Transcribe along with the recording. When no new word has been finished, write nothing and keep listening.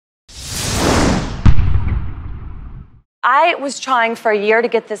I was trying for a year to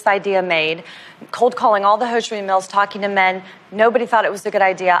get this idea made, cold calling all the hosiery mills, talking to men. Nobody thought it was a good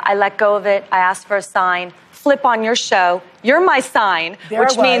idea. I let go of it. I asked for a sign. Flip on your show. You're my sign,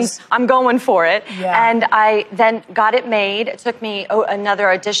 which means I'm going for it. Yeah. And I then got it made. It took me another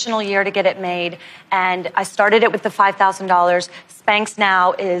additional year to get it made. And I started it with the $5,000. Spanx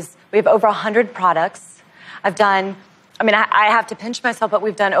now we have over 100 products. I've done, I have to pinch myself, but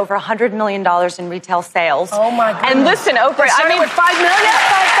we've done over $100 million in retail sales. Oh my goodness. And listen, Oprah, with $5 million? 5,000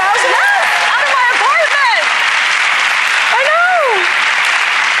 out of my apartment. I know.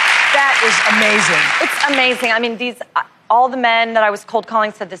 That is amazing. It's amazing. All the men that I was cold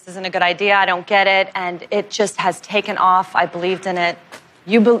calling said this isn't a good idea. I don't get it, and it just has taken off. I believed in it.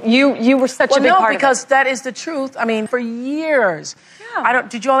 You were such a big part of it. Because that is the truth. For years. Yeah.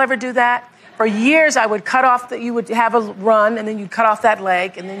 Did you all ever do that? For years, I would cut off you would have a run, and then you'd cut off that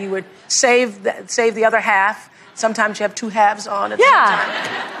leg, and then you would save the other half. Sometimes you have two halves on at the same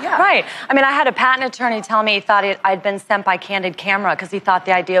time. Yeah. Right. I had a patent attorney tell me he thought I'd been sent by Candid Camera because he thought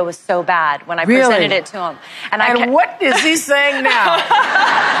the idea was so bad when I presented it to him. And what is he saying now?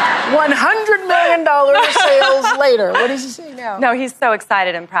 $100 million sales later. What is he saying now? No, he's so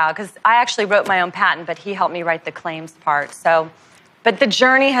excited and proud because I actually wrote my own patent, but he helped me write the claims part. But the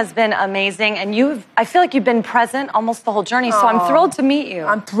journey has been amazing, and I feel like you've been present almost the whole journey, so I'm thrilled to meet you.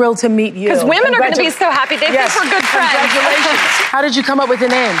 I'm thrilled to meet you. Because women are going to be so happy. They think we're good friends. Congratulations. How did you come up with the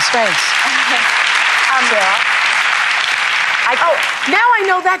name, Spanx? Now I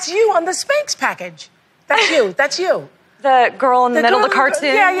know that's you on the Spanx package. That's you. That's you. The girl in the middle of the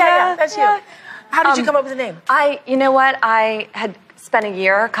cartoon? Yeah. That's you. How did you come up with the name? You know what? I had spent a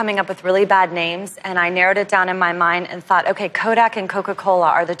year coming up with really bad names, and I narrowed it down in my mind and thought, okay, Kodak and Coca-Cola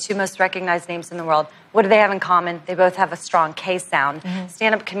are the two most recognized names in the world. What do they have in common? They both have a strong K sound. Mm-hmm.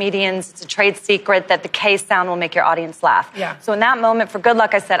 Stand-up comedians, it's a trade secret that the K sound will make your audience laugh. Yeah. So in that moment, for good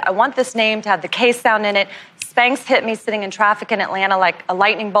luck, I said, I want this name to have the K sound in it. Spanx hit me sitting in traffic in Atlanta like a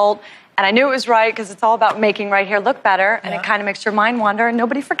lightning bolt, and I knew it was right because it's all about making right here look better, and it kind of makes your mind wander, and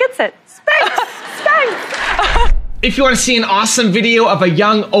nobody forgets it. Spanx! Spanx! If you want to see an awesome video of a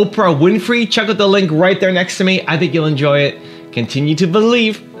young Oprah Winfrey, check out the link right there next to me. I think you'll enjoy it. Continue to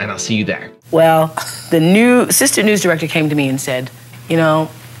believe, and I'll see you there. Well, the new assistant news director came to me and said, your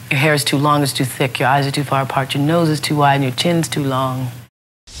hair is too long, it's too thick, your eyes are too far apart, your nose is too wide, and your chin's too long.